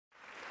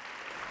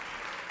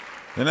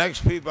The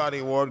next Peabody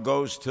Award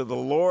goes to The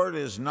Lord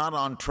Is Not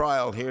on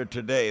Trial Here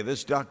Today.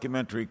 This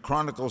documentary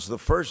chronicles the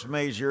first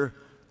major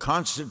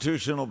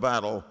constitutional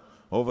battle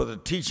over the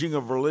teaching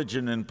of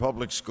religion in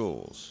public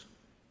schools.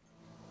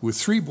 With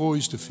 3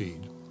 boys to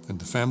feed and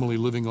the family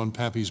living on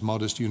Pappy's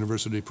modest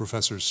university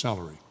professor's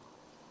salary,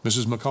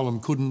 Mrs.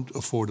 McCollum couldn't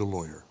afford a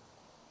lawyer.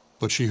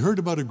 But she heard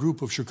about a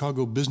group of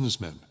Chicago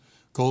businessmen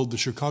called the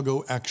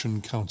Chicago Action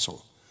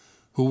Council,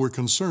 who were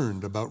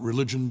concerned about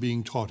religion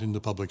being taught in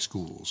the public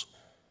schools.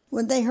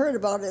 When they heard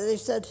about it, they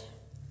said,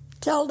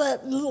 "Tell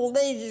that little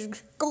lady,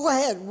 go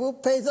ahead, we'll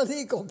pay the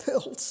legal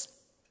bills."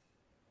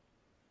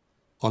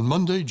 On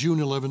Monday, June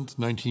 11,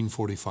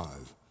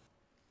 1945,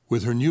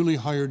 with her newly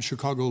hired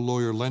Chicago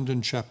lawyer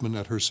Landon Chapman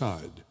at her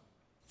side,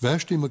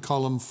 Vashti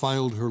McCollum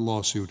filed her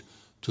lawsuit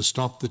to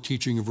stop the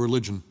teaching of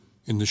religion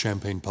in the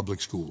Champaign public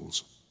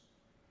schools.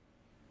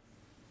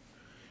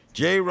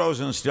 Jay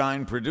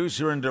Rosenstein,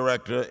 producer and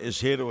director,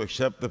 is here to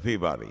accept the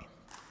Peabody.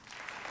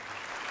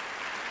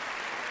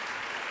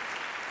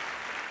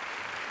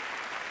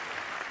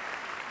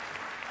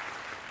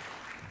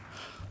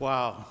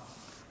 Wow.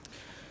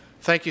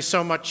 Thank you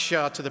so much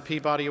to the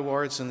Peabody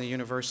Awards and the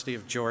University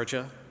of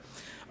Georgia.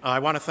 I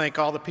want to thank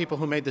all the people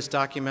who made this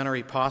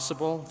documentary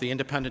possible, the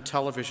Independent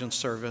Television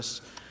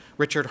Service,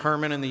 Richard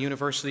Herman and the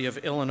University of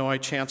Illinois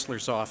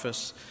Chancellor's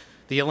Office,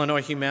 the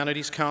Illinois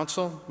Humanities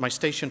Council, my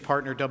station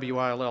partner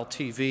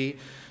WILL-TV,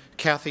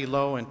 Kathy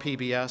Lowe and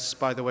PBS.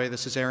 By the way,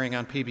 this is airing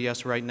on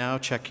PBS right now.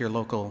 Check your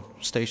local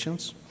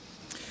stations.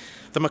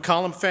 The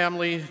McCollum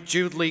family,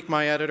 Jude Leak,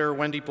 my editor,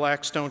 Wendy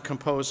Blackstone,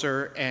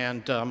 composer,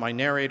 and my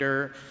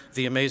narrator,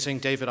 the amazing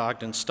David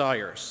Ogden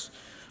Stiers.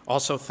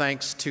 Also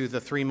thanks to the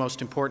 3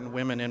 most important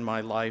women in my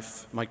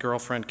life, my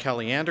girlfriend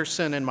Kelly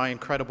Anderson and my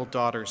incredible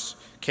daughters,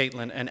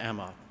 Caitlin and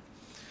Emma.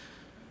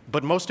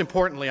 But most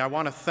importantly, I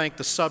want to thank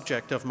the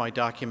subject of my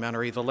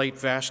documentary, the late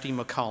Vashti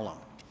McCollum.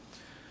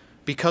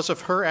 Because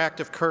of her act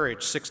of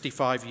courage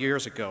 65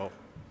 years ago,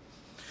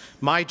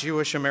 my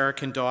Jewish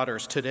American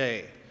daughters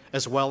today,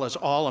 as well as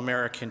all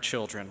American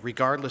children,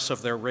 regardless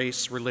of their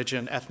race,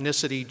 religion,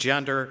 ethnicity,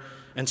 gender,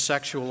 and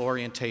sexual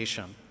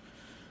orientation,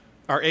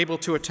 are able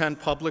to attend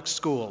public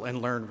school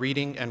and learn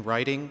reading and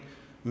writing,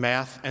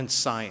 math, and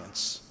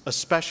science,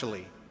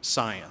 especially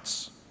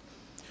science,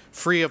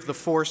 free of the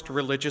forced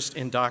religious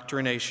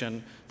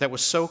indoctrination that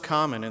was so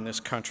common in this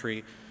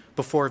country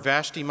before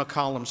Vashti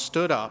McCollum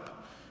stood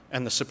up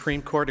and the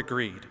Supreme Court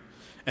agreed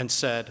and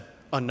said,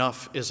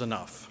 "Enough is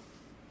enough."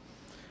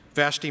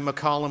 Vashti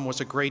McCollum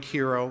was a great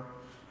hero,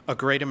 a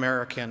great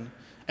American,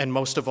 and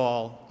most of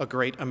all, a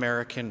great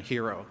American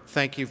hero.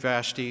 Thank you,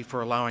 Vashti,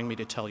 for allowing me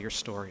to tell your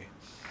story.